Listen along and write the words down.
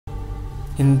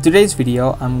In today's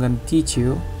video, I'm going to teach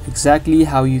you exactly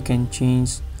how you can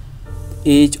change the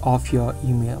age of your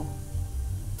email.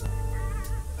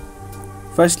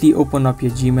 Firstly, open up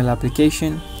your Gmail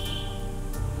application.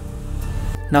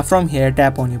 Now from here,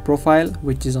 tap on your profile,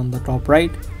 which is on the top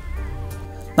right.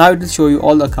 Now it will show you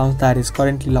all the accounts that is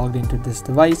currently logged into this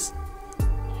device.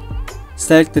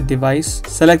 Select the device,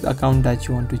 select the account that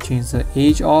you want to change the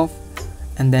age of,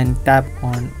 and then tap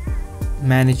on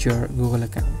Manage your Google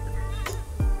account.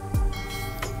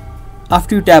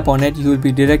 After you tap on it, you will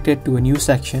be directed to a new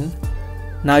section.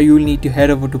 Now you will need to head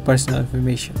over to personal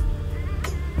information.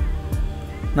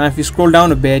 Now if you scroll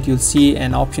down a bit, you'll see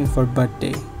an option for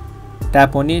birthday.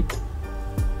 Tap on it.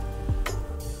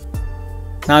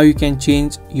 Now you can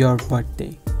change your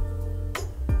birthday.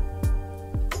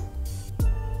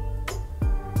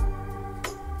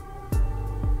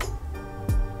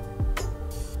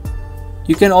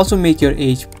 You can also make your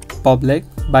age public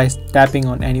by tapping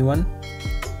on anyone.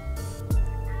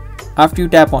 After you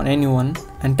tap on anyone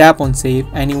and tap on save,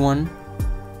 anyone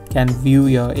can view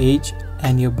your age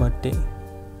and your birthday.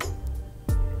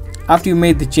 After you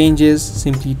made the changes,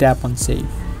 simply tap on save.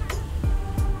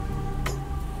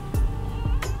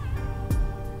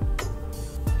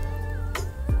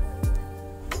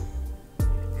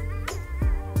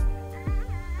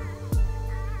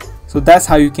 So that's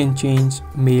how you can change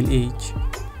mail age.